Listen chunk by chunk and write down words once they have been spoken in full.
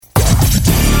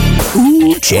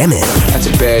Ooh, jammin'. That's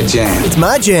a bad jam. It's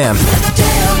my jam.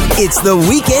 It's the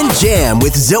Weekend Jam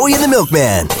with Zoe and the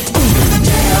Milkman.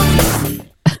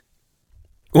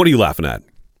 What are you laughing at?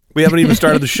 We haven't even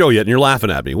started the show yet, and you're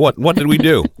laughing at me. What did we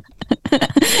do?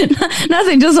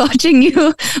 Nothing, just watching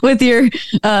you with your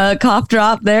cough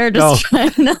drop there. Just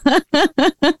trying to...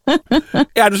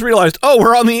 Yeah, I just realized,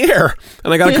 we're on the air,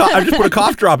 and I just put a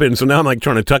cough drop in, so now I'm like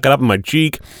trying to tuck it up in my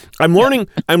cheek. I'm learning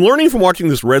from watching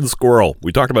this red squirrel.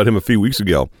 We talked about him a few weeks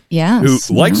ago. Yes.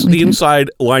 Who likes the inside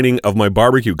lining of my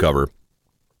barbecue cover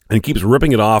and keeps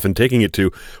ripping it off and taking it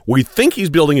to. We think he's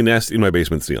building a nest in my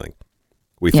basement ceiling.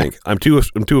 We think. I'm too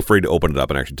afraid to open it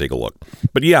up and actually take a look.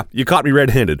 But yeah, you caught me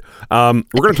red-handed. We're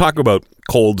going to talk about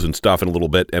colds and stuff in a little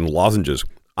bit, and lozenges.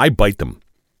 I bite them.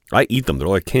 I eat them. They're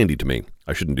like candy to me.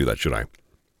 I shouldn't do that, should I?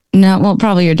 No, well,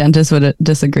 probably your dentist would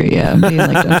disagree. Yeah.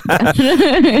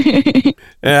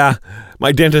 Yeah.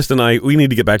 My dentist and we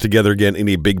need to get back together again in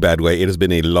a big bad way. It has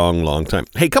been a long, long time.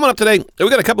 Hey, coming up today, we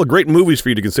got a couple of great movies for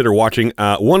you to consider watching.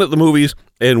 One at the movies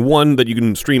and one that you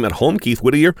can stream at home. Keith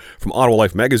Whittier from Ottawa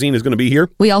Life Magazine is going to be here.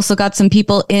 We also got some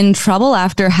people in trouble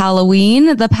after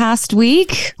Halloween the past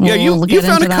week. Yeah, you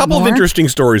found a couple of interesting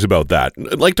stories about that.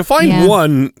 Like, to find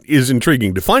one is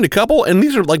intriguing. To find a couple, and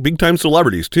these are like big-time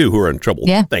celebrities, too, who are in trouble.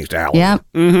 Yeah. Thanks to Halloween. Yeah.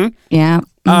 Mm-hmm. Yeah.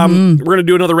 We're going to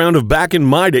do another round of Back in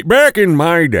My Day. Back in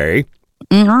my day.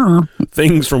 Mm-hmm.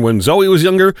 Things from when Zoe was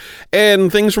younger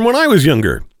and things from when I was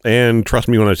younger. And trust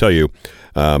me when I tell you,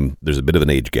 there's a bit of an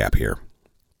age gap here.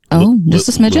 Oh, just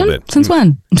a smidgen? Since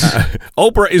when?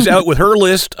 Oprah is out with her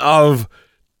list of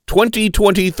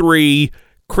 2023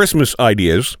 Christmas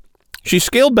ideas. She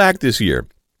scaled back this year.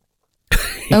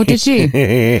 Oh, did she?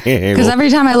 Because every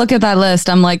time I look at that list,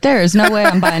 I'm like, there is no way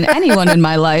I'm buying anyone in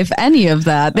my life any of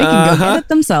that. They can go get it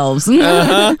themselves.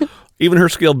 Even her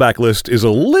scaled back list is a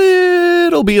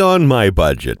little beyond my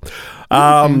budget.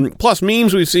 Plus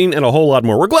memes we've seen and a whole lot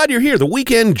more. We're glad you're here. The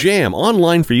Weekend Jam,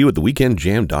 online for you at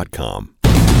theweekendjam.com.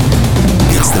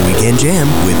 It's the Weekend Jam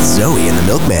with Zoe and the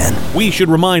Milkman. We should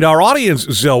remind our audience,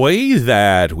 Zoe,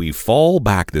 that we fall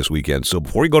back this weekend. So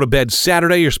before you go to bed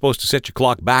Saturday, you're supposed to set your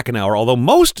clock back an hour, although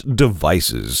most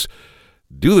devices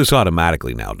do this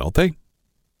automatically now, don't they?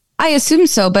 I assume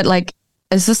so, but like,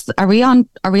 are we on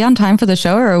time for the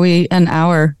show, or are we an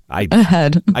hour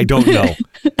ahead? I don't know.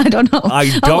 I don't know.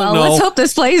 I don't know. Let's hope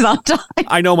this plays on time.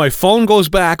 I know my phone goes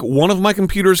back. One of my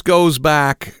computers goes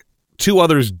back. Two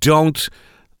others don't.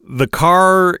 The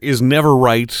car is never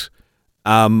right.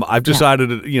 I've decided,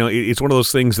 it's one of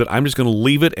those things that I'm just going to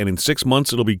leave it, and in 6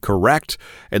 months it'll be correct.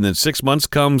 And then 6 months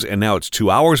comes, and now it's 2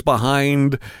 hours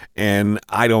behind, and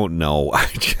I don't know. I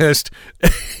just,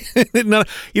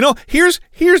 here's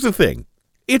the thing.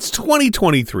 It's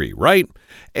 2023, right?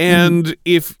 And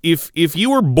if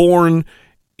you were born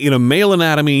in a male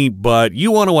anatomy, but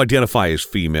you want to identify as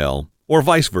female, or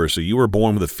vice versa, you were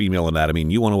born with a female anatomy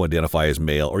and you want to identify as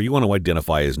male, or you want to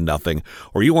identify as nothing,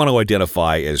 or you want to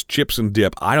identify as chips and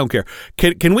dip, I don't care.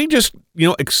 Can we just,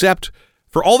 accept,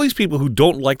 for all these people who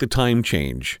don't like the time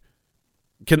change,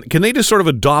 can they just sort of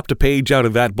adopt a page out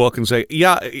of that book and say,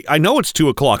 yeah, I know it's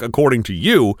 2:00 according to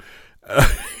you,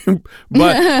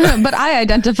 but I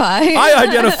identify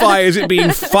as it being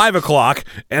 5:00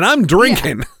 and I'm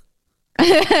drinking.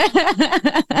 Yeah.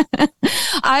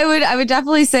 I would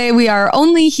definitely say we are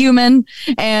only human,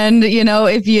 and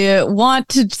if you want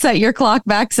to set your clock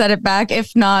back, set it back.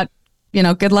 If not,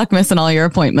 good luck missing all your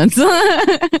appointments.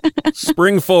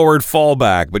 Spring forward, fall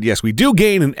back. But yes, we do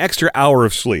gain an extra hour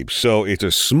of sleep, so it's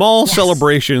a small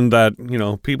celebration that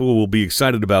people will be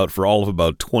excited about for all of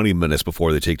about 20 minutes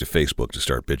before they take to Facebook to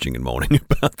start bitching and moaning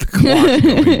about the clock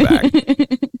going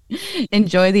back.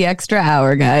 Enjoy the extra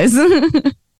hour, guys.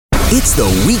 It's the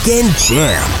Weekend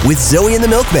Jam with Zoe and the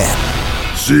Milkman.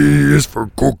 C is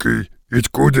for cookie. It's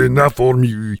good enough for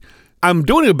me. I'm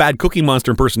doing a bad Cookie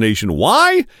Monster impersonation.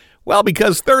 Why? Well,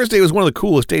 because Thursday was one of the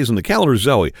coolest days on the calendar,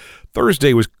 Zoe.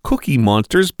 Thursday was Cookie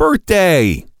Monster's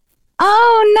birthday.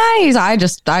 Oh, nice. I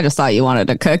just thought you wanted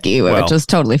a cookie, which is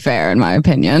totally fair in my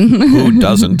opinion. Who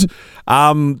doesn't?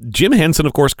 Jim Henson,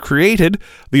 of course, created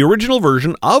the original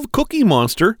version of Cookie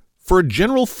Monster for a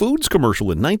General Foods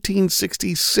commercial in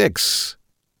 1966.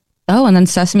 Oh, and then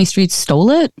Sesame Street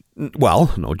stole it?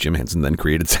 Well, no, Jim Henson then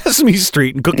created Sesame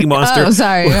Street and Cookie Monster. Oh,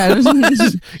 sorry.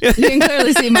 You can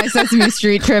clearly see my Sesame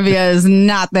Street trivia is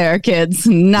not there, kids.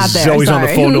 Not there. Zoe's on the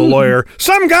phone to a lawyer.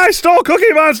 Some guy stole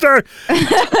Cookie Monster!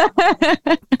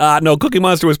 No, Cookie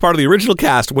Monster was part of the original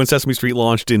cast when Sesame Street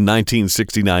launched in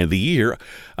 1969, the year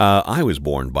I was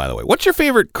born, by the way. What's your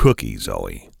favorite cookie,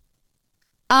 Zoe?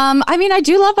 I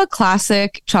do love a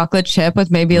classic chocolate chip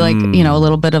with maybe a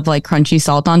little bit of like crunchy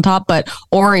salt on top, but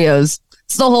Oreos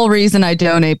That's the whole reason I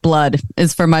donate blood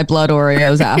is for my blood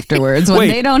Oreos afterwards. When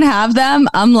Wait. they don't have them,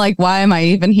 I'm like, why am I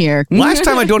even here? Last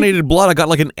time I donated blood, I got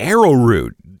like an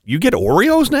arrowroot. You get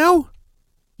Oreos now?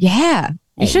 Yeah.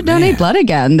 You Oh, should man. donate blood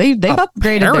again. They've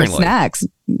upgraded their Apparently. snacks.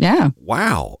 Yeah.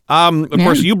 Wow. Of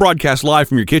course, you broadcast live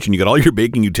from your kitchen. You got all your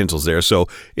baking utensils there, so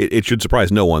it should surprise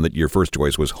no one that your first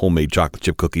choice was homemade chocolate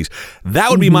chip cookies.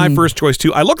 That would be my first choice,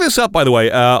 too. I looked this up, by the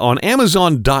way, on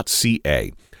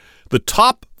Amazon.ca. The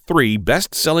top 3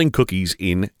 best-selling cookies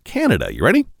in Canada. You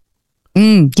ready?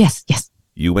 Yes.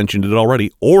 You mentioned it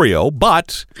already. Oreo,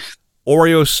 but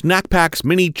Oreo Snack Packs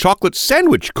Mini Chocolate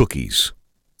Sandwich Cookies.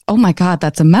 Oh my God,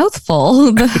 that's a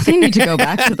mouthful. They need to go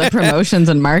back to the promotions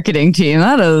and marketing team.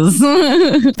 That is.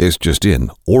 This just in,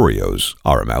 Oreos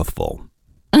are a mouthful.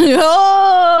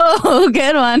 Oh,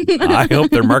 good one. I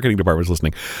hope their marketing department's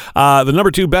listening. The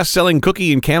number 2 best-selling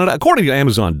cookie in Canada, according to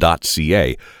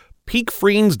Amazon.ca, Peak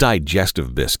Friends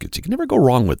Digestive Biscuits. You can never go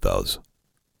wrong with those.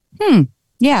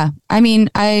 Yeah. I mean,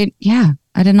 I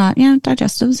did not. Yeah,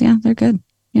 digestives. Yeah, they're good.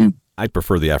 Yeah. I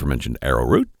prefer the aforementioned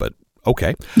arrowroot, but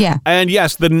okay. Yeah. And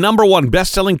yes, the number 1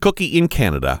 best-selling cookie in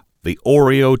Canada, the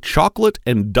Oreo chocolate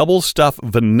and double stuff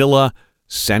vanilla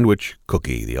sandwich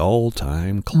cookie, the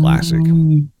all-time classic.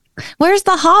 Where's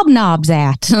the hobnobs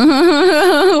at?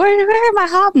 Where are my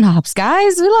hobnobs,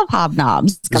 guys? We love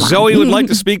hobnobs. Come on. Zoe would like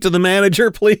to speak to the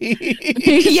manager, please.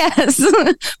 Yes.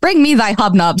 Bring me thy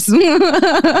hobnobs.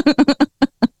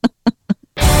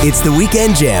 It's the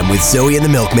Weekend Jam with Zoe and the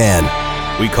Milkman.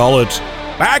 We call it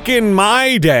Back in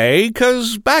My Day,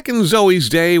 because back in Zoe's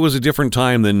day was a different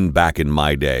time than back in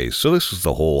my day. So this is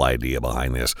the whole idea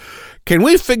behind this. Can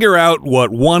we figure out what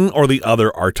one or the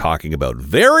other are talking about?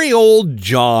 Very old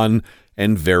John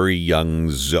and very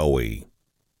young Zoe.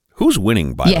 Who's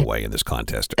winning, by the way, in this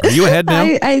contest? Are you ahead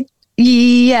now?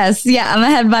 Yes. Yeah, I'm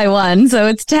ahead by 1. So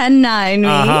it's 10-9.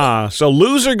 Uh-huh. So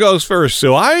loser goes first.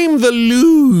 So I'm the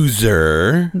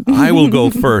loser. I will go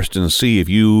first and see if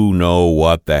you know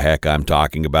what the heck I'm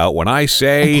talking about when I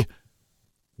say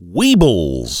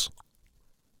Weebles.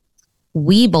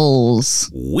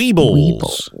 Weebles.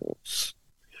 Weebles.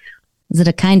 Is it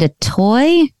a kind of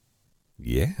toy?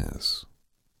 Yes.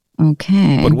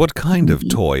 Okay. But what kind of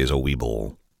toy is a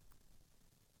Weeble?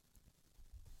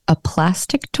 A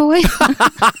plastic toy?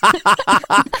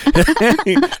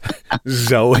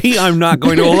 Zoe, I'm not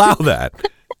going to allow that.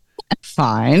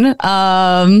 Fine.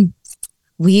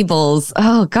 Weebles.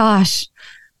 Oh, gosh.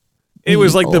 It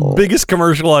was like the Weeble. biggest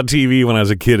commercial on TV when I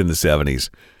was a kid in the 70s.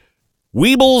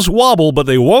 Weebles wobble, but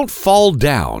they won't fall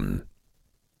down.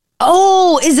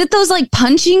 Oh, is it those like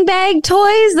punching bag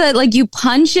toys that like you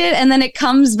punch it and then it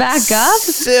comes back up?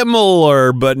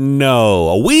 Similar, but no.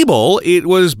 A Weeble, it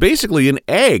was basically an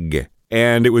egg.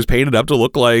 And it was painted up to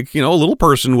look like, a little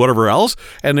person, whatever else.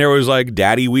 And there was like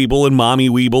Daddy Weeble and Mommy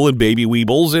Weeble and Baby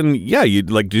Weebles. And yeah,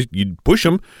 you'd push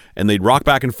them and they'd rock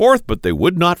back and forth, but they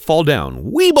would not fall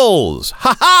down. Weebles!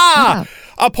 Ha ha!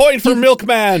 A point for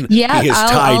Milkman. Yeah, He has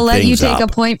tied I'll let you things take up.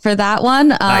 a point for that one.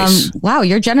 Nice. Wow,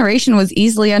 your generation was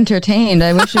easily entertained.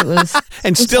 I wish it was.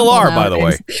 And still are, by the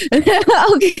way.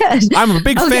 Oh, good. I'm a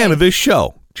big fan of this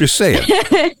show. Just saying.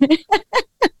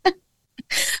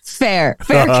 Fair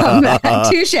comeback.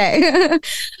 Touche.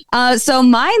 So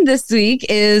mine this week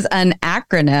is an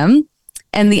acronym,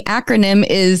 and the acronym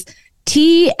is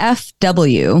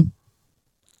TFW.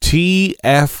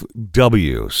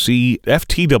 TFW. See,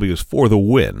 FTW is for the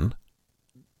win.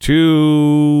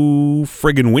 Too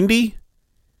friggin' windy?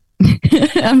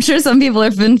 I'm sure some people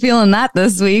have been feeling that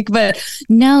this week, but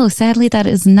no, sadly, that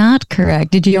is not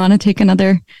correct. Did you want to take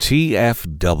another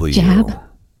TFW. jab?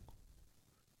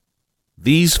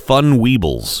 These fun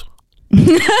Weebles.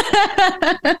 Bringing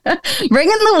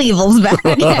the Weevils back.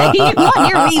 You want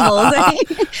your Weevils.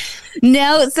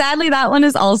 No, sadly, that one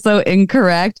is also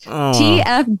incorrect.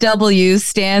 TFW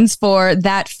stands for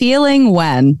that feeling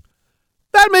when.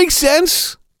 That makes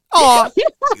sense. Oh,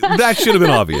 that should have been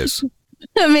obvious.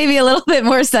 Maybe a little bit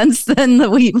more sense than the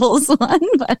Weevils one.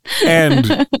 But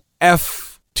And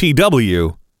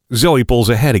FTW, Zoe pulls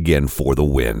ahead again for the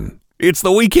win. It's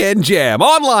the Weekend Jam.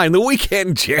 Online,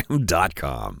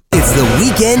 theweekendjam.com. It's the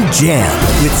Weekend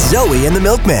Jam with Zoe and the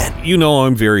Milkman. You know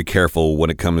I'm very careful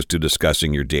when it comes to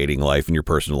discussing your dating life and your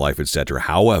personal life, etc.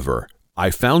 However,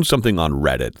 I found something on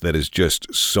Reddit that is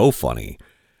just so funny.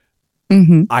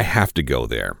 I have to go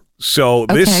there. So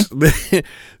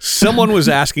someone was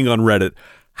asking on Reddit,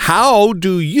 how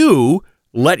do you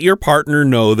let your partner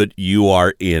know that you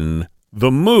are in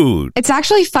the mood. It's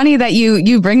actually funny that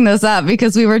you bring this up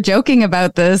because we were joking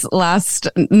about this last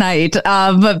night.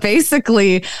 But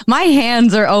basically, my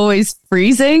hands are always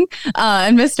freezing.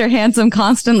 And Mr. Handsome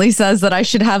constantly says that I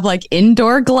should have like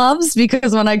indoor gloves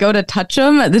because when I go to touch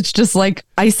them, it's just like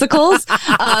icicles.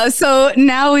 So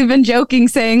now we've been joking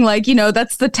saying like,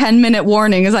 that's the 10-minute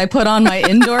warning as I put on my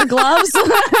indoor gloves.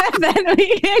 Then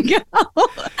we can go.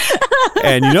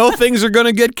 And things are going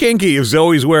to get kinky if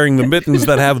Zoe's wearing the mittens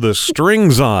that have the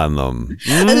strings on them.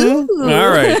 All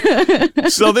right.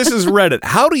 So this is Reddit.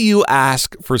 How do you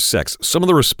ask for sex? Some of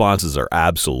the responses are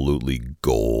absolutely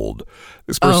gold.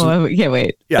 This person, I can't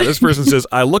wait. Yeah, this person says,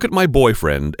 I look at my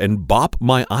boyfriend and bop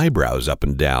my eyebrows up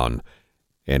and down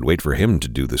and wait for him to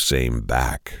do the same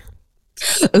back.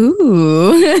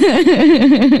 Ooh.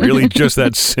 Really just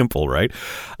that simple, right?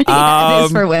 It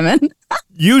is for women.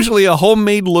 Usually a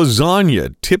homemade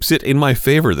lasagna tips it in my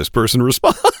favor, this person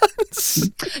responds.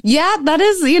 Yeah, that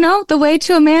is, the way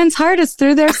to a man's heart is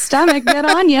through their stomach. Good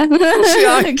on you.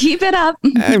 Keep it up.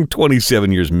 I'm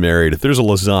 27 years married. If there's a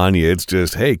lasagna, it's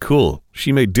just, hey, cool.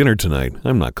 She made dinner tonight.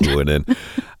 I'm not cluing in.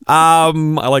 I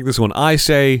like this one. I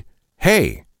say,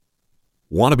 hey,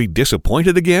 want to be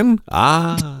disappointed again?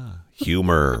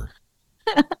 Humor.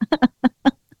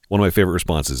 One of my favorite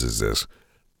responses is this.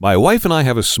 My wife and I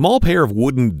have a small pair of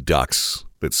wooden ducks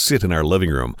that sit in our living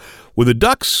room. When the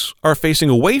ducks are facing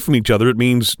away from each other, it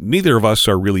means neither of us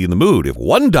are really in the mood. If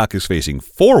one duck is facing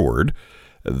forward,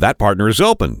 that partner is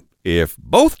open. If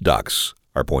both ducks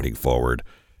are pointing forward,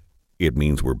 it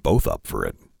means we're both up for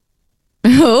it.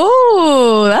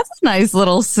 Oh, that's a nice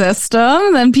little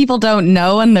system. Then people don't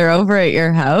know when they're over at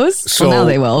your house. So well, now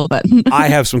they will, but I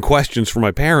have some questions for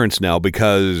my parents now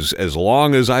because as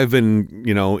long as I've been,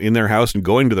 in their house and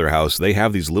going to their house, they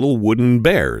have these little wooden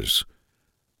bears.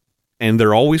 And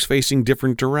they're always facing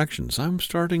different directions. I'm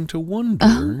starting to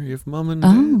wonder if mom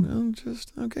and dad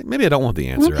okay. Maybe I don't want the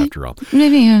answer after all.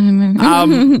 Maybe.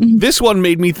 This one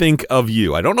made me think of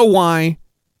you. I don't know why,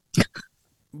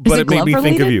 but it made me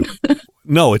think of you.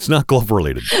 No, it's not glove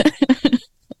related.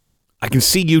 I can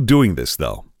see you doing this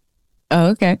though. Oh,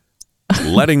 okay.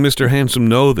 Letting Mr. Handsome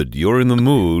know that you're in the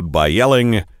mood by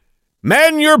yelling,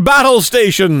 "Man your battle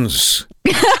stations!"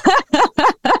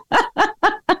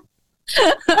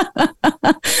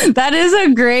 That is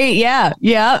a great, yeah.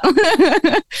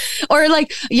 Or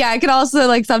I could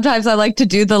also sometimes I like to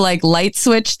do the light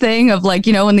switch thing of when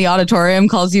the auditorium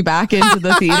calls you back into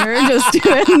the theater, just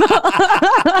doing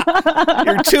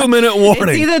your 2-minute warning.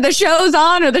 It's either the show's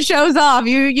on or the show's off.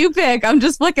 You pick. I'm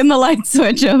just flicking the light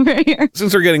switch over here.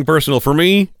 Since we're getting personal for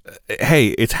me, hey,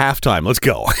 it's halftime. Let's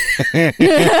go.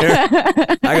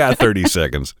 I got 30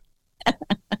 seconds.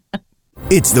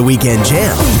 It's the Weekend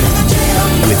Jam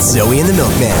with Zoe and the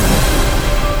Milkman.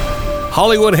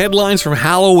 Hollywood headlines from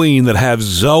Halloween that have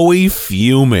Zoe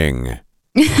fuming.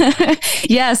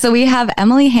 Yeah, so we have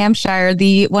Emily Hampshire,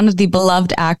 one of the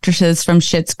beloved actresses from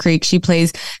Schitt's Creek. She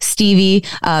plays Stevie,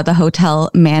 the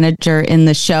hotel manager in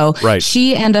the show. Right.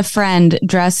 She and a friend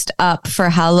dressed up for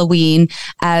Halloween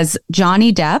as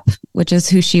Johnny Depp, which is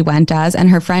who she went as, and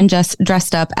her friend just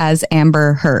dressed up as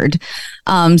Amber Heard.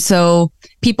 So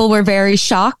people were very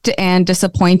shocked and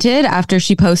disappointed after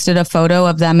she posted a photo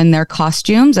of them in their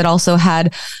costumes. It also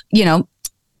had,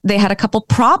 they had a couple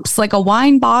props like a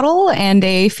wine bottle and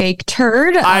a fake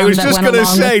turd. I was just going to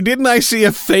say, didn't I see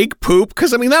a fake poop?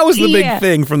 Because, that was the big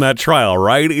thing from that trial,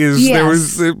 right? There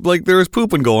was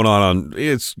pooping going on.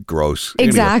 It's gross.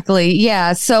 Exactly. Anyway.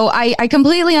 Yeah. So I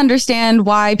completely understand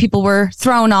why people were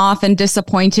thrown off and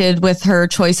disappointed with her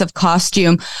choice of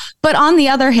costume. But on the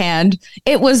other hand,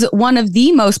 it was one of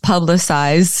the most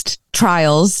publicized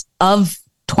trials of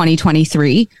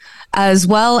 2023. As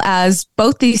well as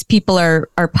both these people are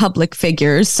public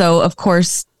figures. So, of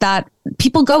course, that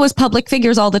people go as public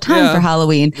figures all the time for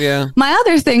Halloween. Yeah. My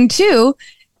other thing, too,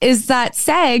 is that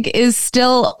SAG is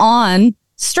still on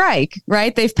strike,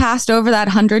 right? They've passed over that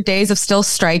 100 days of still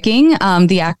striking,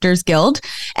 the Actors Guild.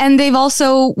 And they've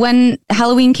also, when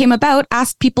Halloween came about,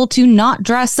 asked people to not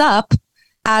dress up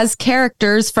as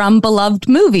characters from beloved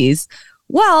movies.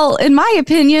 Well, in my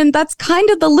opinion, that's kind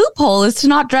of the loophole, is to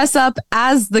not dress up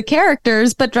as the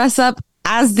characters, but dress up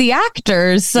as the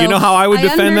actors. So you know how I would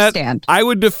defend understand. That? I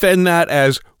would defend that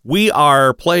as we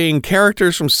are playing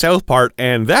characters from South Park,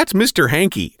 and that's Mr.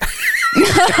 Hanky.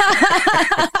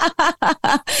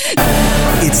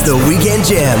 It's the Weekend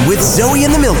Jam with Zoe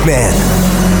and the Milkman.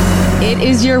 It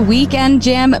is your Weekend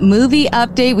Jam movie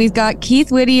update. We've got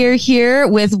Keith Whittier here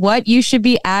with what you should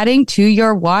be adding to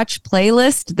your watch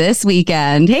playlist this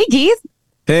weekend. Hey, Keith.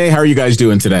 Hey, how are you guys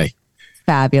doing today?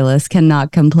 Fabulous.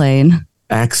 Cannot complain.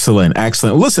 Excellent.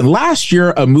 Listen, last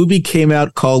year a movie came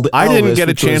out called I Elvis, didn't get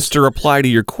a chance to reply to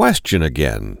your question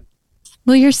again.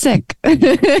 Well, you're sick.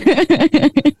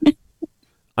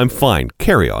 I'm fine.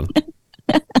 Carry on.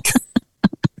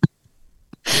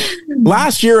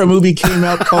 Last year, a movie came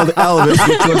out called Elvis,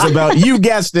 which was about, you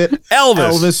guessed it,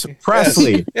 Elvis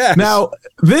Presley. Yes. Now,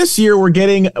 this year, we're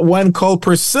getting one called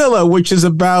Priscilla, which is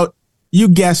about, you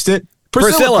guessed it,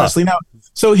 Priscilla Presley. Now,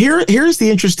 so here's the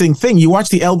interesting thing. You watch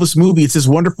the Elvis movie, it's this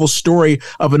wonderful story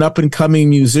of an up-and-coming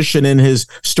musician and his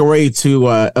story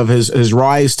of his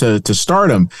rise to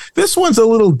stardom. This one's a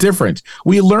little different.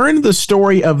 We learn the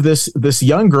story of this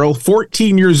young girl,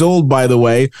 14 years old, by the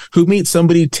way, who meets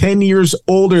somebody 10 years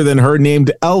older than her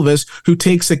named Elvis, who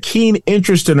takes a keen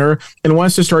interest in her and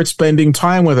wants to start spending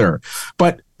time with her.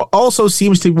 But also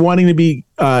seems to be wanting to be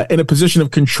in a position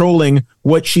of controlling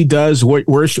what she does,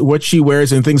 what she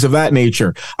wears, and things of that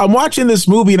nature. I'm watching this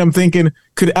movie and I'm thinking,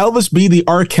 could Elvis be the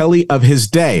R. Kelly of his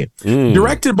day?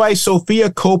 Directed by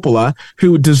Sofia Coppola,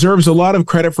 who deserves a lot of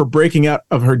credit for breaking out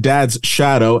of her dad's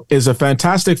shadow, is a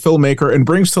fantastic filmmaker and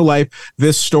brings to life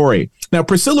this story. Now,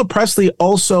 Priscilla Presley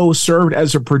also served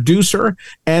as a producer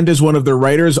and as one of the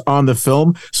writers on the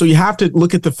film. So you have to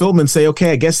look at the film and say,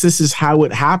 okay, I guess this is how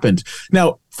it happened.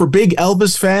 Now, for big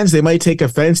Elvis fans, they might take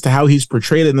offense to how he's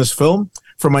portrayed in this film.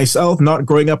 For myself, not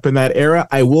growing up in that era,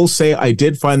 I will say I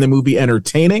did find the movie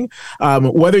entertaining.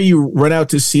 Whether you run out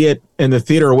to see it in the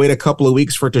theater or wait a couple of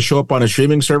weeks for it to show up on a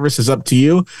streaming service is up to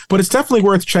you, but it's definitely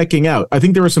worth checking out. I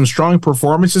think there were some strong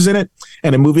performances in it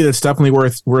and a movie that's definitely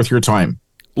worth your time.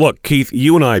 Look, Keith,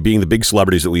 you and I being the big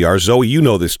celebrities that we are, Zoe, you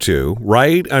know this too,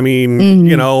 right? I mean,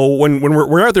 you know, when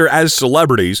we're out there as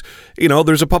celebrities, you know,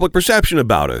 there's a public perception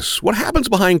about us. What happens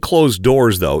behind closed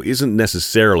doors, though, isn't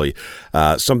necessarily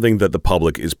something that the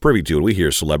public is privy to. And we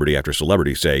hear celebrity after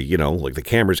celebrity say, you know, like the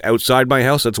camera's outside my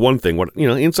house, that's one thing. What, you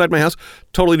know, inside my house,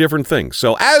 totally different thing.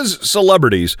 So as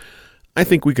celebrities, I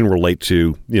think we can relate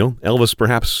to, you know, Elvis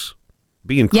perhaps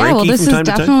being cranky from time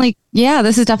to time.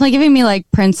 This is definitely giving me like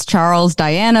Prince Charles,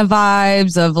 Diana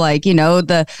vibes of like, you know,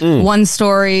 the one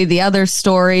story, the other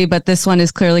story, but this one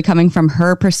is clearly coming from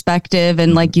her perspective.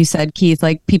 And like you said, Keith,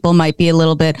 like people might be a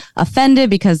little bit offended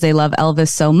because they love Elvis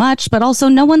so much, but also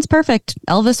no one's perfect.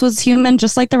 Elvis was human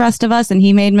just like the rest of us and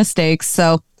he made mistakes.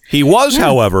 So he was,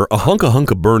 however, a hunk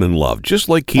of burnin' love, just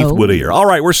like Keith Whittier. All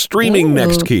right, we're streaming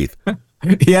next, Keith.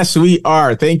 Yes, we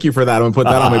are. Thank you for that. I'm going to put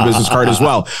that on my business card as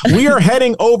well. We are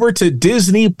heading over to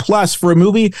Disney Plus for a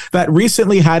movie that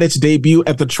recently had its debut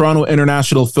at the Toronto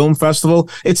International Film Festival.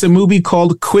 It's a movie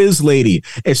called Quiz Lady.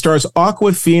 It stars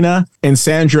Awkwafina and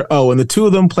Sandra Oh, and the two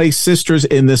of them play sisters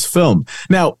in this film.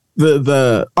 Now,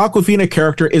 the Awkwafina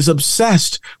character is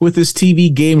obsessed with this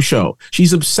TV game show.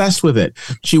 She's obsessed with it.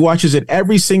 She watches it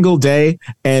every single day,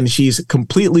 and she's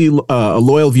completely a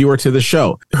loyal viewer to the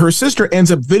show. Her sister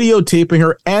ends up videotaping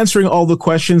her, answering all the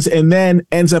questions, and then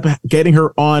ends up getting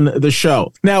her on the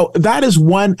show. Now, that is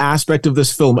one aspect of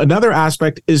this film. Another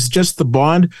aspect is just the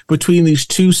bond between these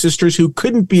two sisters who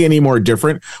couldn't be any more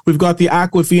different. We've got the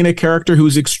Awkwafina character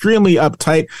who's extremely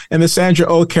uptight, and the Sandra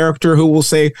Oh character who will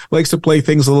say likes to play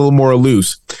things a little more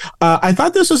loose. I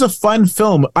thought this was a fun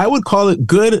film. I would call it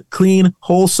good, clean,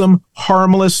 wholesome,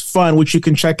 harmless fun, which you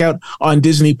can check out on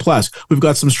Disney Plus. We've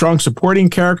got some strong supporting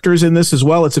characters in this as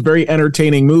well. It's a very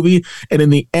entertaining movie, and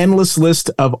in the endless list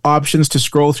of options to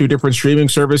scroll through different streaming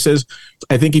services,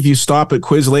 I think if you stop at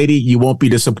Quiz Lady, you won't be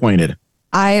disappointed.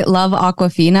 I love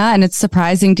Awkwafina, and it's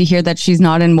surprising to hear that she's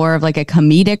not in more of like a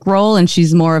comedic role and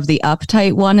she's more of the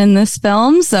uptight one in this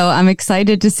film. So I'm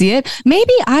excited to see it.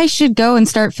 Maybe I should go and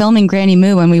start filming Granny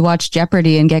Moo when we watch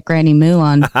Jeopardy and get Granny Moo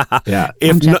on. Yeah.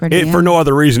 For no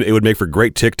other reason, it would make for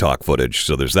great TikTok footage.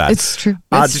 So there's that. It's true.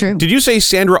 It's true. Did you say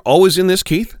Sandra Oh is in this,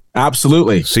 Keith?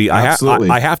 Absolutely. See, I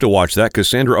have to watch that because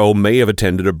Sandra Oh may have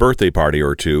attended a birthday party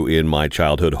or two in my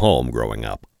childhood home growing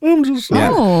up. I'm just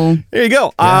saying. Oh. There you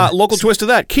go. Local twist to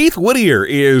that. Keith Whittier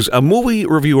is a movie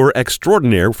reviewer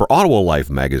extraordinaire for Ottawa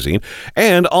Life magazine.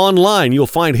 And online, you'll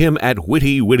find him at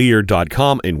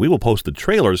whittywhittier.com. And we will post the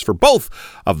trailers for both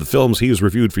of the films he has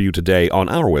reviewed for you today on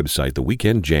our website,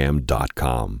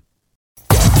 theweekendjam.com.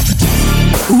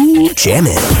 Ooh,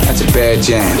 jammin'. That's a bad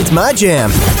jam. It's my jam.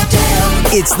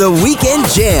 It's the Weekend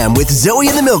Jam with Zoe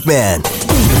and the Milkman.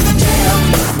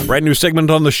 Brand new segment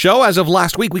on the show. As of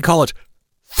last week, we call it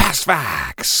Fast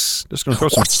facts. Just going to throw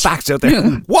some facts out there.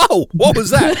 Whoa, what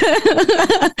was that?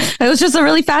 It was just a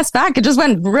really fast fact. It just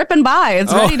went ripping by.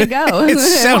 It's ready to go. It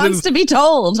wants to be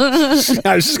told. I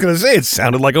was just going to say, it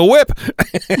sounded like a whip.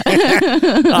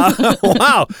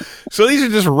 Wow. So these are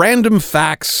just random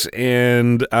facts,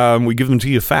 and we give them to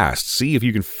you fast. See if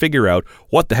you can figure out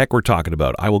what the heck we're talking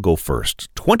about. I will go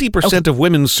first. 20% of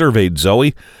women surveyed,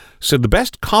 Zoe, said the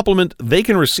best compliment they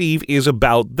can receive is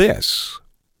about this.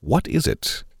 What is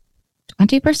it?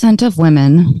 20% of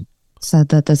women said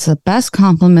that that's the best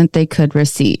compliment they could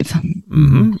receive.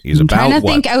 Mm-hmm. I'm trying to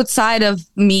think outside of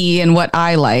me and what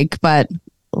I like, but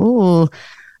no,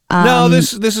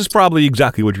 this is probably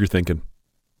exactly what you're thinking.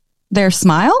 Their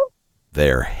smile?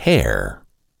 Their hair.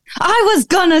 I was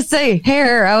gonna say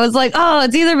hair. I was like, oh,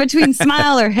 it's either between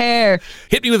smile or hair.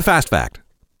 Hit me with a fast fact.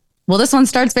 Well, this one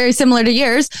starts very similar to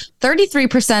yours.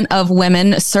 33% of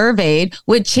women surveyed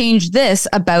would change this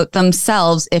about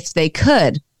themselves if they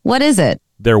could. What is it?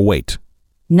 Their weight.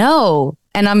 No.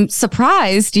 And I'm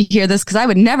surprised to hear this because I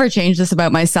would never change this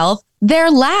about myself.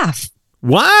 Their laugh.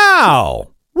 Wow.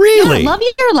 Really? Yeah, love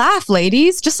your laugh,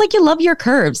 ladies. Just like you love your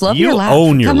curves. Love your laugh. You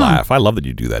own your laugh. I love that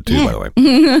you do that too, by the way.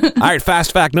 All right,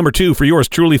 fast fact number 2 for yours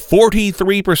truly.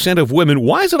 43% of women.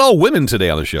 Why is it all women today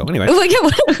on the show? Anyway.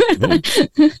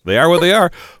 They are what they are.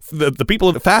 The people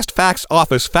at the Fast Facts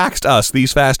office faxed us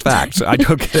these fast facts. I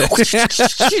took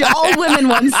it. All women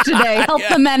ones today. Help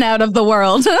the men out of the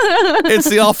world. It's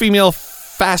the all-female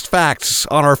fast facts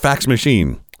on our fax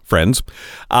machine. Friends,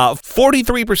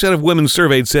 43% of women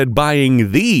surveyed said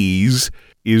buying these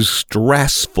is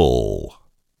stressful.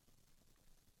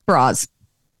 Bras.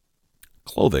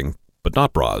 Clothing, but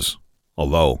not bras.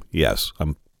 Although, yes,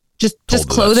 I'm just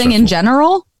clothing in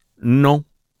general. No,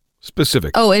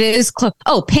 specific. Oh, it is.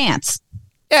 Pants.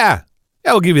 Yeah,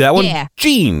 we'll give you that one. Yeah.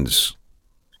 Jeans.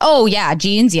 Oh yeah,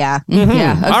 jeans. Yeah, Mm-hmm.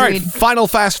 yeah. Agreed. All right, final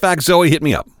fast fact, Zoe, hit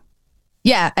me up.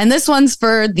 Yeah, and this one's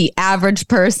for the average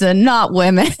person, not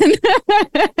women.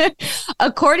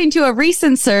 According to a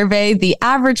recent survey, the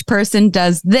average person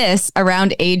does this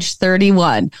around age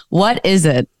 31. What is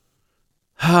it?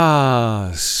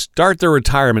 Start their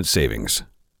retirement savings.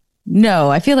 No,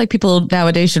 I feel like people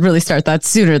nowadays should really start that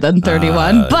sooner than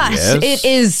 31. But yes. It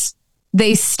is...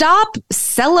 They stop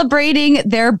celebrating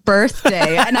their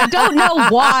birthday. And I don't know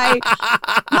why.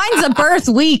 Mine's a birth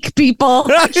week, people.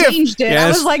 I changed it. Yes. I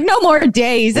was like, no more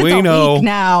days. It's a week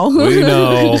now. We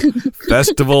know.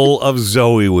 Festival of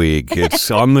Zoe Week. It's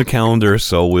on the calendar,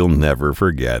 so we'll never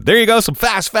forget. There you go. Some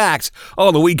fast facts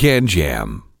on the Weekend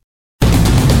Jam.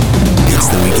 It's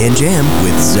the Weekend Jam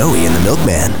with Zoe and the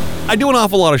Milkman. I do an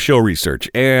awful lot of show research,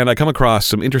 and I come across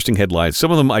some interesting headlines.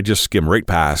 Some of them I just skim right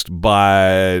past,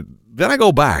 but... Then I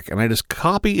go back and I just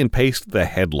copy and paste the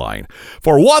headline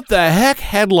for what the heck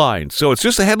headline. So it's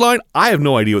just a headline. I have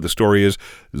no idea what the story is.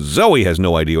 Zoe has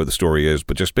no idea what the story is,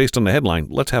 but just based on the headline,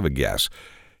 let's have a guess.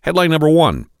 Headline number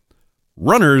 1.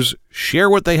 Runners share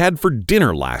what they had for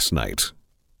dinner last night.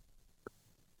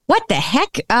 What the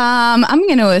heck? I'm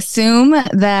going to assume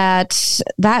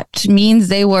that means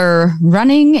they were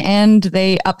running and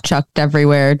they upchucked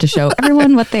everywhere to show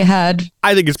everyone what they had.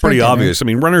 I think it's pretty obvious. I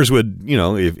mean, runners would,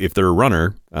 if they're a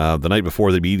runner, the night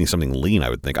before they'd be eating something lean, I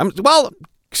would think. I'm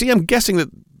guessing that.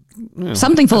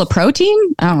 Something full of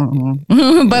protein? I don't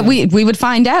know. But we would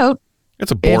find out.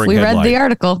 It's a boring headline. If we headline. read the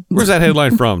article. Where's that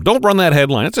headline from? Don't run that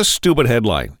headline. It's a stupid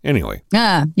headline. Anyway.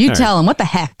 You tell them. What the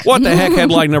heck? What the heck?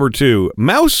 Headline number 2.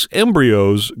 Mouse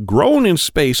embryos grown in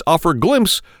space offer a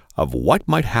glimpse of what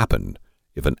might happen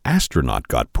if an astronaut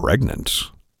got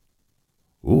pregnant.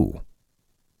 Ooh.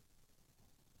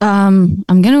 I'm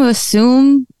going to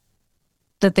assume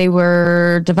that they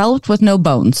were developed with no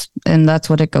bones. And that's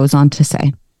what it goes on to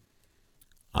say.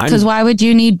 Because why would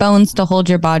you need bones to hold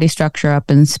your body structure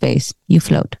up in space? You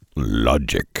float.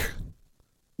 Logic.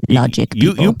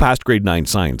 You passed grade 9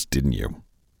 science, didn't you?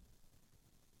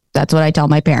 That's what I tell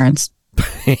my parents.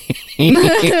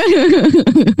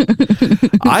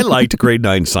 I liked grade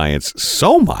 9 science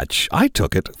so much, I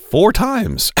took it 4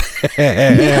 times.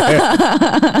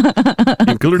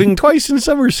 Including twice in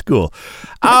summer school.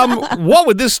 What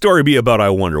would this story be about, I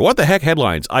wonder? What the heck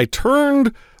headlines? I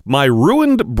turned my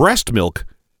ruined breast milk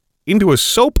into a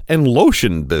soap and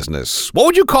lotion business. What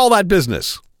would you call that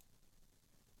business?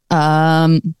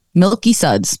 Milky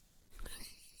Suds.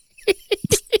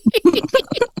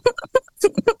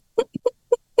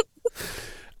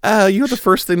 You know the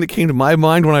first thing that came to my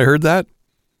mind when I heard that?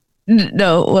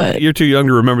 No, what? You're too young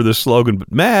to remember this slogan,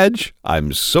 but Madge,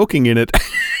 I'm soaking in it.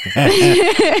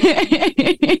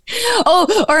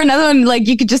 Oh, or another one, like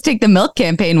you could just take the milk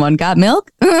campaign one. Got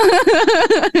milk?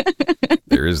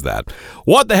 There is that.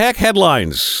 What the heck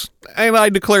headlines? And I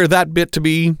declare that bit to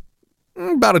be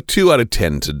about a 2 out of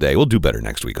 10 today. We'll do better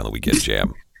next week on the Weekend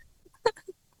Jam.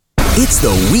 It's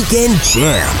the Weekend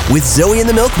Jam with Zoe and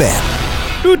the Milkman.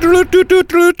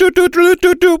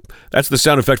 That's the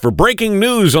sound effect for breaking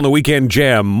news on the Weekend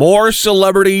Jam. More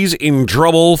celebrities in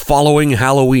trouble following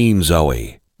Halloween,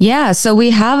 Zoe. Yeah, so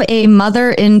we have a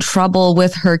mother in trouble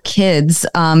with her kids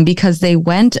because they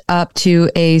went up to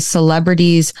a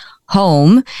celebrity's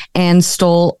home and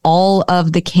stole all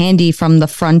of the candy from the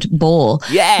front bowl.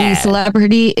 Yeah. The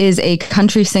celebrity is a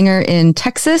country singer in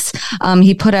Texas.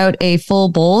 He put out a full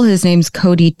bowl. His name's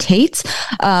Cody Tate.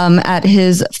 At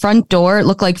his front door, it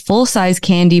looked like full-size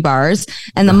candy bars.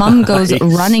 And the mom goes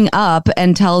running up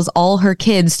and tells all her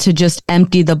kids to just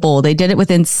empty the bowl. They did it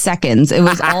within seconds. It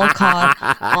was all caught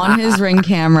on his Ring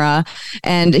camera.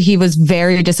 And he was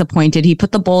very disappointed. He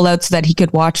put the bowl out so that he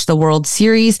could watch the World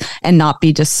Series and not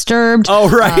be disturbed. Oh,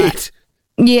 right.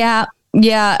 Yeah.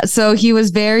 So he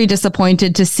was very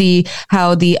disappointed to see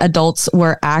how the adults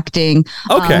were acting.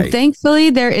 Okay. Thankfully,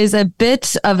 there is a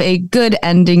bit of a good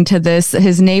ending to this.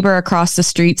 His neighbor across the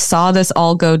street saw this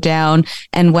all go down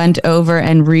and went over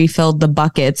and refilled the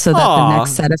bucket so that the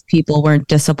next set of people weren't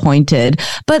disappointed.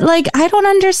 But like, I don't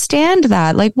understand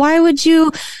that. Like, why would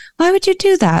you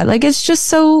do that? Like, it's just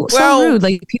so rude.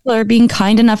 Like, people are being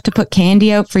kind enough to put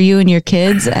candy out for you and your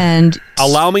kids. And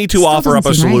allow me to offer up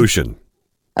a solution.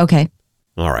 Right. Okay.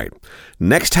 All right.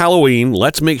 Next Halloween,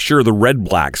 let's make sure the Red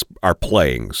Blacks are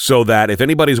playing so that if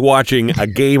anybody's watching a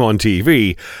game on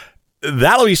TV,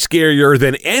 that'll be scarier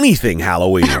than anything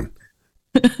Halloween.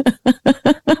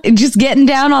 Just getting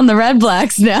down on the Red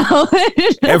Blacks now.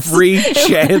 Every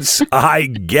chance I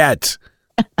get.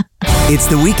 It's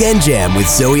the Weekend Jam with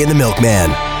Zoe and the Milkman.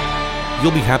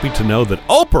 You'll be happy to know that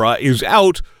Oprah is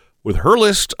out with her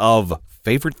list of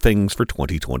favorite things for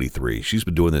 2023. She's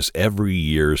been doing this every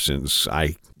year since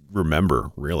I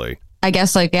remember, really. I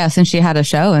guess, since she had a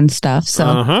show and stuff.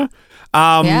 So,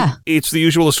 yeah. It's the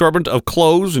usual assortment of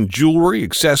clothes and jewelry,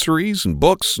 accessories and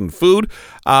books and food.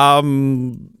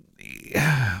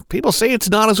 People say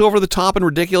it's not as over the top and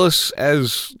ridiculous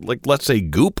as, like, let's say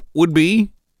Goop would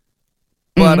be.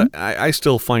 But I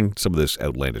still find some of this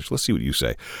outlandish. Let's see what you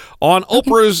say. On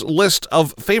Oprah's list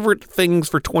of favorite things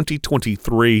for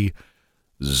 2023,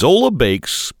 Zola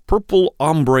Bakes Purple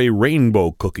Ombre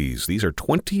Rainbow Cookies. These are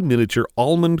 20 miniature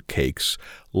almond cakes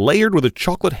layered with a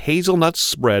chocolate hazelnut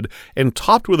spread and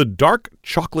topped with a dark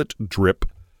chocolate drip.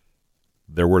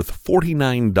 They're worth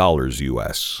 $49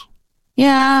 US.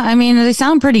 Yeah, I mean, they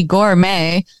sound pretty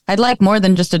gourmet. I'd like more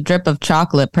than just a drip of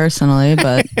chocolate personally,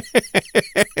 but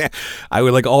I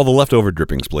would like all the leftover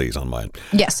drippings, please, on mine.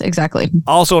 Yes, exactly.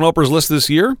 Also on Oprah's list this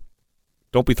year,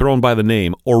 don't be thrown by the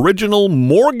name, Original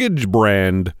Mortgage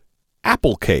brand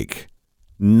apple cake.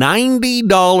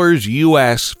 $90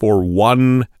 US for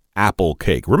one apple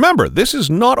cake. Remember, this is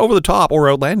not over the top or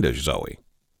outlandish, Zoe.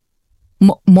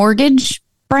 Mortgage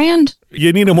brand?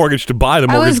 You need a mortgage to buy the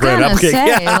mortgage brand apple cake.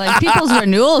 Say, like, people's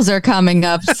renewals are coming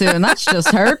up soon. That's just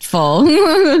hurtful.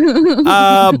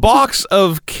 Box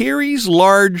of Carrie's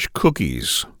large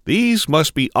cookies. These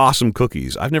must be awesome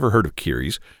cookies. I've never heard of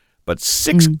Carrie's, but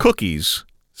 6 cookies.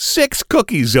 6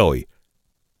 cookies, Zoe.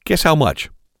 Guess how much?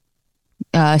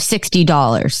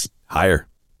 $60. Higher.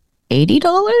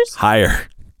 $80? Higher.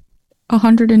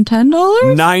 $110?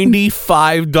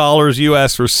 $95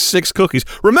 US for 6 cookies.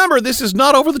 Remember, this is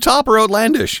not over the top or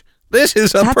outlandish. This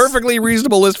is a perfectly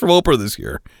reasonable list from Oprah this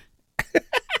year.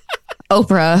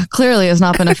 Oprah clearly has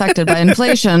not been affected by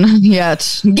inflation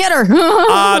yet. Get her.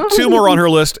 2 more on her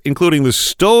list, including the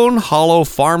Stone Hollow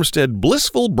Farmstead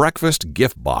Blissful Breakfast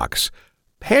Gift Box,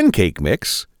 pancake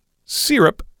mix,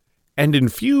 syrup, and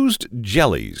infused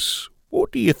jellies.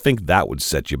 What do you think that would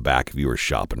set you back if you were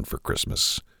shopping for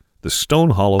Christmas? The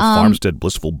Stone Hollow Farmstead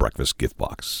Blissful Breakfast Gift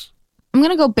Box. I'm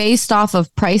going to go based off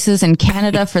of prices in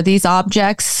Canada for these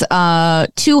objects,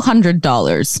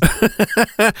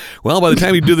 $200. Well, by the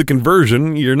time you do the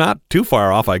conversion, you're not too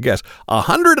far off, I guess.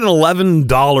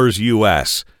 $111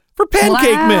 US for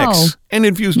pancake mix and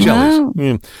infused jellies.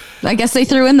 Wow. I guess they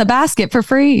threw in the basket for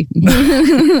free.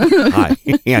 I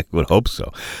would hope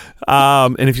so.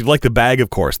 And if you'd like the bag, of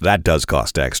course, that does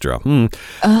cost extra. And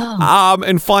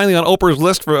finally, on Oprah's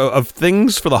list of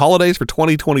things for the holidays for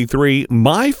 2023,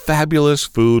 My Fabulous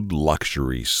Food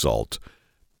Luxury Salt.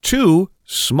 2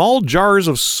 small jars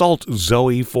of salt,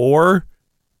 Zoe, for...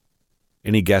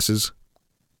 Any guesses?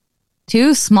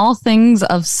 2 small things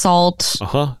of salt.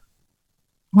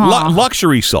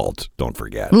 Luxury salt, don't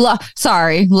forget.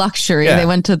 Luxury. Yeah. They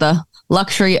went to the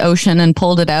luxury ocean and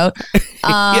pulled it out.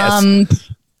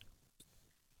 Yes.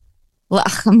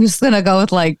 I'm just going to go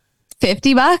with like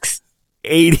 $50.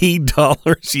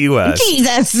 $80 US.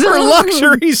 Jesus. For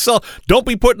luxury salt. Don't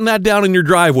be putting that down in your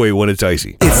driveway when it's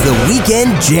icy. It's the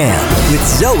Weekend Jam with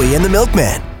Zoe and the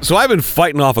Milkman. So I've been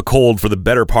fighting off a cold for the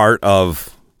better part of,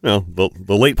 the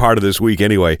late part of this week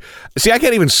anyway. See, I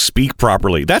can't even speak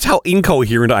properly. That's how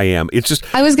incoherent I am. It's just...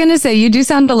 I was going to say, you do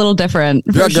sound a little different,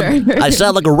 for sure. I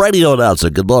sound like a radio announcer.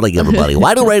 Good morning, everybody.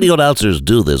 Why do radio announcers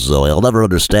do this, Zoe? I'll never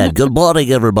understand. Good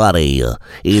morning, everybody.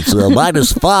 It's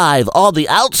 -5 on the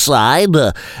outside.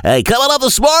 Hey, coming up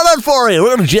this morning for you.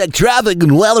 We're going to check traffic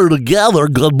and weather together.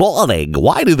 Good morning.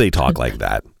 Why do they talk like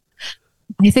that?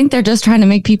 I think they're just trying to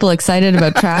make people excited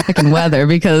about traffic and weather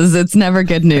because it's never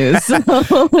good news.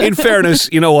 In fairness,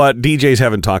 you know what? DJs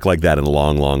haven't talked like that in a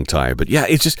long, long time. But yeah,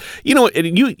 it's just,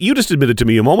 you just admitted to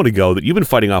me a moment ago that you've been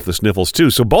fighting off the sniffles too.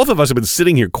 So both of us have been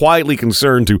sitting here quietly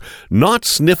concerned to not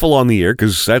sniffle on the air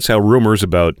because that's how rumors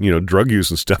about, drug use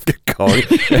and stuff get going.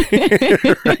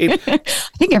 Right? I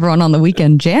think everyone on the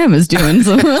Weekend Jam is doing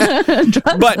some drugs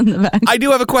But in the back. I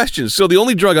do have a question. So the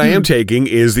only drug I am taking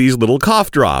is these little cough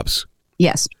drops.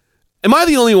 Yes. Am I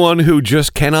the only one who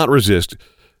just cannot resist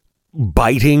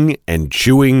biting and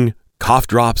chewing cough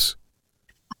drops?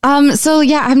 So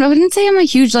yeah, I wouldn't say I'm a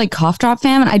huge cough drop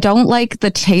fan. I don't like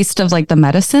the taste of the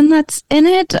medicine that's in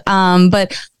it.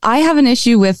 But I have an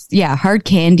issue with hard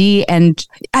candy, and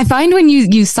I find when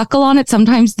you suckle on it,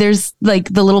 sometimes there's the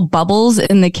little bubbles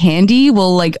in the candy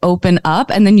will open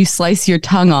up, and then you slice your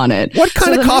tongue on it. What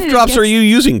kind of cough drops are you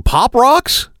using? Pop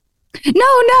Rocks? No,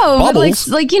 Bubbles?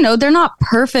 but they're not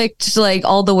perfect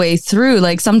all the way through.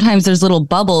 Sometimes there's little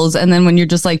bubbles, and then when you're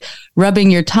just rubbing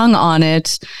your tongue on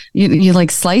it, you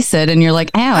slice it, and you're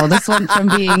like, ow, this went from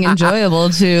being enjoyable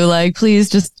to please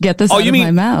just get this out of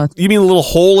my mouth. You mean a little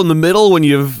hole in the middle when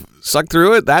you've sucked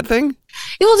through it? That thing?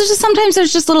 Well, sometimes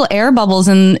there's just little air bubbles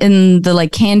in the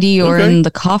candy or in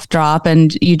the cough drop,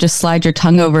 and you just slide your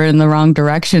tongue over in the wrong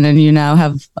direction, and you now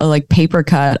have a paper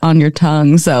cut on your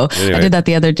tongue. So anyway. I did that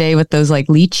the other day with those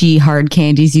lychee hard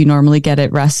candies you normally get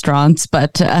at restaurants.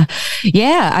 But I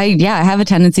have a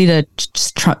tendency to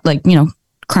just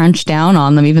crunch down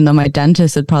on them, even though my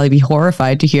dentist would probably be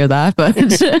horrified to hear that. But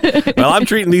well, I'm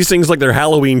treating these things like they're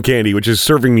Halloween candy, which is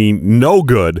serving me no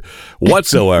good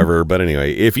whatsoever. But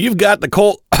anyway, if you've got the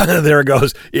cold, there it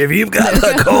goes. If you've got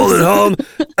the cold at home,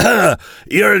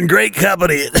 you're in great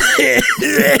company.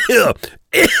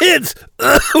 It's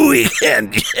the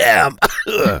Weekend Jam.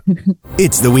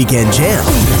 It's the Weekend Jam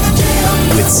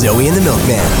with Zoe and the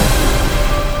Milkman.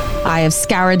 I have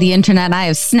scoured the internet and I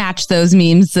have snatched those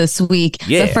memes this week.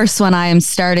 Yeah. The first one I am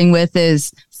starting with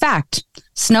is fact.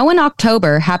 Snow in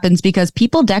October happens because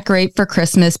people decorate for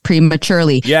Christmas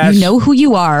prematurely. Yes. You know who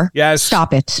you are. Yes.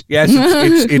 Stop it. Yes,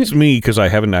 it's me because I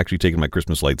haven't actually taken my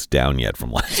Christmas lights down yet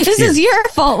from last year. This is your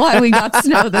fault why we got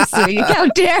snow this week. How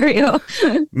dare you?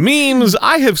 Memes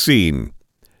I have seen.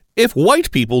 If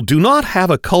white people do not have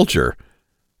a culture,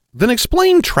 then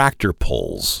explain tractor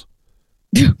pulls.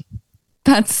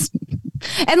 That's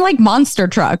and monster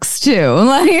trucks too.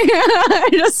 I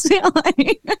just feel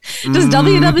does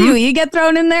WWE get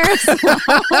thrown in there?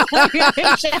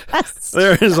 Yes.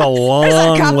 There is a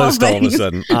long list all of a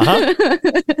sudden.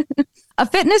 A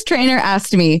fitness trainer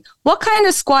asked me, "What kind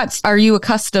of squats are you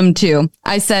accustomed to?"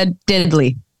 I said,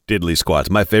 "Diddly." Diddly squats.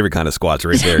 My favorite kind of squats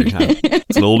right there.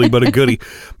 It's an oldie but a goodie.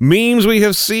 Memes we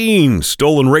have seen,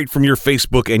 stolen right from your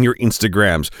Facebook and your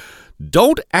Instagrams.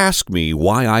 Don't ask me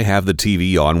why I have the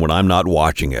TV on when I'm not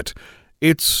watching it.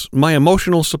 It's my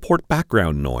emotional support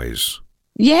background noise.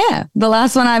 Yeah. The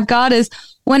last one I've got is,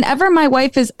 whenever my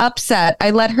wife is upset, I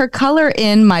let her color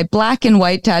in my black and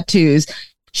white tattoos.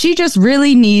 She just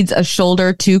really needs a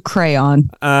shoulder to crayon.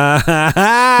 Yes,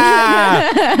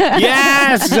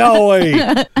 Zoe.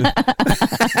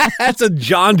 That's a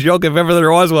John joke if ever there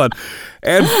was one.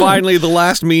 And finally, the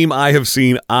last meme I have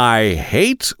seen. I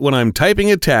hate when I'm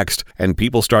typing a text and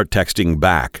people start texting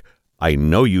back. I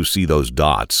know you see those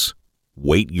dots.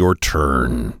 Wait your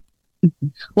turn.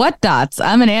 What dots?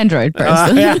 I'm an Android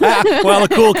person. Well,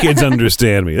 the cool kids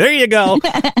understand me. There you go.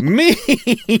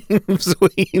 Memes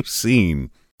we've seen.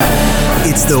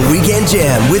 It's the Weekend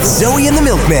Jam with Zoe and the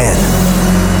Milkman.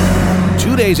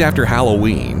 2 days after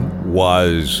Halloween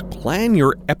was Plan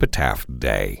Your Epitaph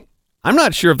Day. I'm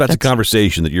not sure if that's a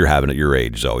conversation that you're having at your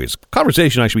age, Zoe. It's a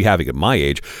conversation I should be having at my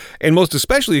age, and most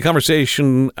especially a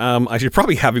conversation I should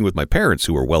probably be having with my parents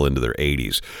who are well into their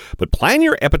 80s. But Plan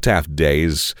Your Epitaph Day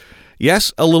is,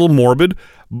 Yes, a little morbid,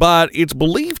 but it's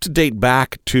believed to date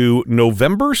back to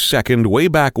November 2nd, way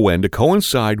back when, to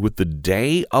coincide with the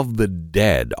Day of the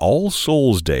Dead, All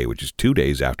Souls Day, which is 2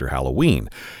 days after Halloween.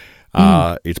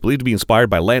 It's believed to be inspired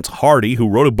by Lance Hardy, who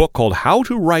wrote a book called How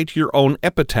to Write Your Own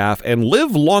Epitaph and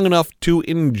Live Long Enough to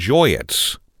Enjoy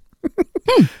It.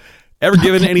 Ever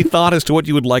given any thought as to what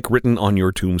you would like written on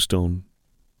your tombstone?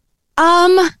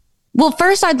 Well,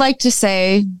 first I'd like to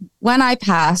say, when I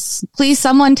pass, please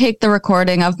someone take the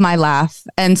recording of my laugh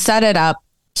and set it up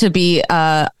to be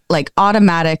like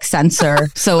automatic censor.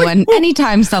 So when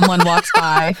anytime someone walks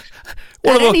by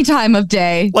at any time of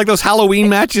day, like those Halloween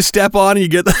mats you step on and you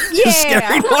get the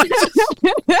scary noises.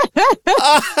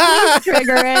 Please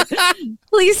trigger it.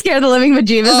 Please scare the living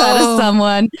bejeebus out of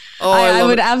someone. I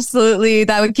would absolutely,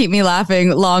 that would keep me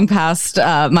laughing long past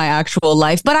my actual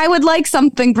life. But I would like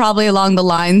something probably along the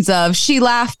lines of, she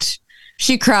laughed,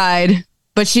 she cried,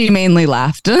 but she mainly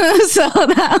laughed. So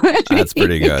that's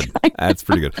pretty good. That's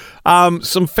pretty good.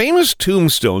 Some famous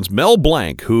tombstones. Mel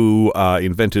Blanc, who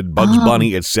invented Bugs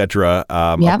Bunny, etc.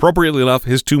 Appropriately enough,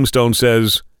 his tombstone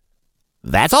says,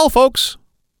 "That's all, folks."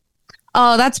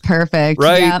 Oh, that's perfect.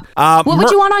 Right? Yeah. What would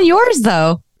you want on yours,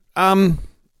 though?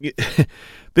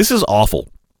 This is awful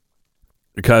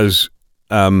because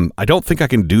I don't think I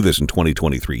can do this in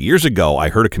 2023. Years ago, I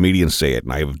heard a comedian say it,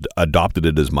 and I've adopted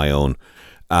it as my own.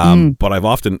 But I've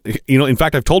often, in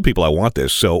fact, I've told people I want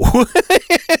this, so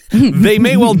they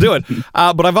may well do it.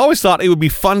 But I've always thought it would be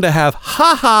fun to have,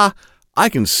 I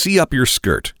can see up your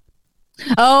skirt.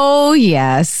 Oh,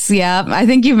 yes. Yeah. I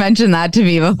think you mentioned that to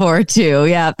me before, too.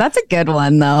 Yeah. That's a good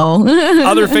one, though.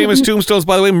 Other famous tombstones,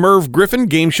 by the way, Merv Griffin,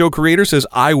 game show creator, says,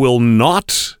 "I will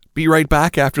not be right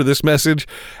back after this message."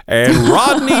 And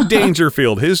Rodney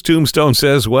Dangerfield, his tombstone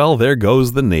says, "Well, there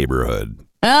goes the neighborhood."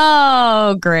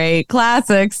 Oh, great.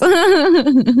 Classics. Ooh,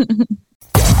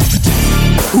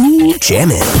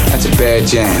 jamming. That's a bad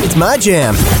jam. It's my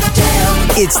jam.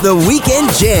 It's the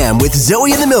Weekend Jam with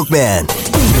Zoe and the Milkman.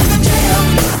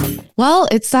 Well,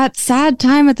 it's that sad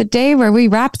time of the day where we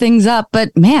wrap things up.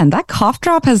 But man, that cough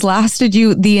drop has lasted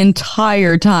you the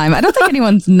entire time. I don't think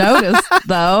anyone's noticed,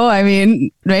 though. I mean,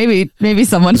 maybe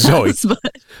someone has.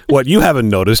 But what you haven't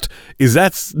noticed is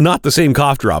that's not the same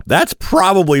cough drop. That's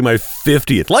probably my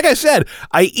 50th. Like I said,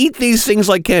 I eat these things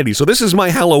like candy. So this is my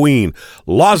Halloween.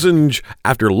 Lozenge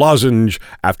after lozenge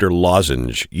after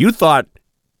lozenge. You thought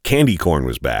candy corn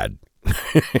was bad.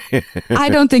 I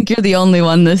don't think you're the only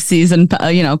one this season,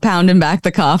 pounding back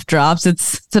the cough drops.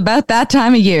 It's about that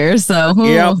time of year. So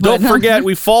don't forget,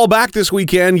 we fall back this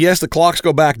weekend. Yes, the clocks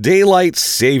go back. Daylight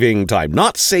saving time,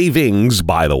 not savings,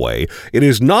 by the way. It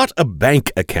is not a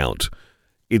bank account.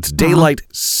 It's daylight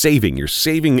saving. You're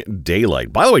saving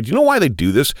daylight. By the way, do you know why they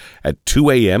do this at 2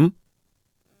 a.m.?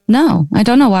 No, I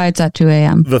don't know why it's at 2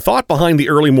 a.m. The thought behind the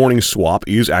early morning swap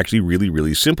is actually really,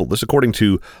 really simple. This, according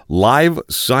to Live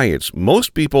Science,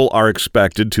 most people are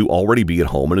expected to already be at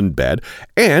home and in bed,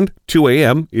 and 2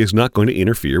 a.m. is not going to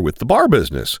interfere with the bar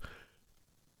business.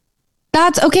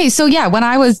 That's okay. So yeah, when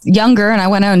I was younger and I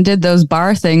went out and did those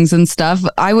bar things and stuff,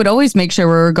 I would always make sure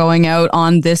we were going out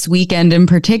on this weekend in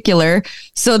particular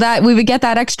so that we would get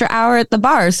that extra hour at the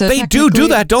bar. So they do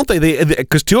that, don't they?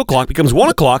 Because 2 o'clock becomes 1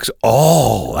 o'clock.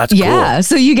 So, that's cool. Yeah.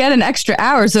 So you get an extra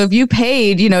hour. So if you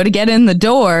paid, to get in the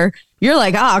door, you're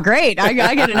like, great. I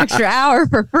get an extra hour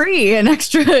for free and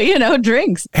extra,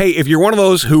 drinks. Hey, if you're one of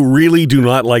those who really do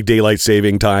not like daylight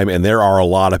saving time, and there are a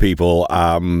lot of people,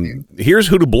 here's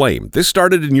who to blame. This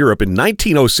started in Europe in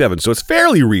 1907, so it's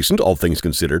fairly recent, all things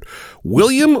considered.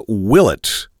 William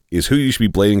Willett is who you should be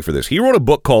blaming for this. He wrote a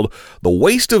book called The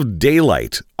Waste of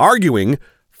Daylight, arguing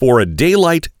for a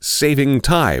daylight saving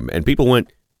time. And people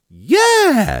went,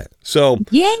 yeah. So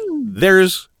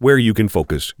there's where you can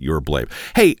focus your blame.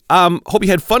 Hey, hope you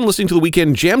had fun listening to the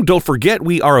Weekend Jam. Don't forget,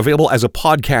 we are available as a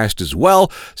podcast as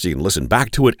well, so you can listen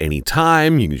back to it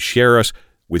anytime. You can share us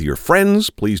with your friends.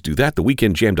 Please do that.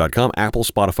 TheWeekendJam.com, Apple,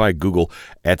 Spotify, Google,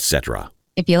 etc.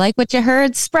 If you like what you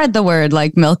heard, spread the word,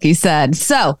 like Milky said.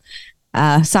 So,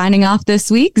 signing off this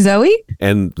week, Zoe.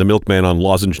 And the Milkman on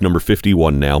lozenge number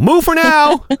 51 now. Move for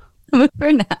now.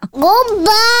 For now.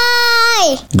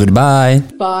 Goodbye. Goodbye.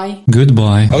 Bye.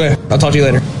 Goodbye. Okay, I'll talk to you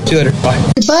later. See you later. Bye.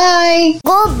 Goodbye.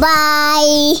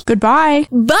 Goodbye. Goodbye.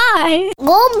 Bye.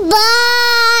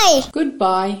 Goodbye.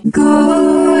 Goodbye.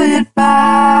 Goodbye.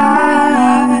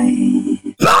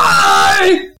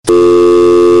 Bye.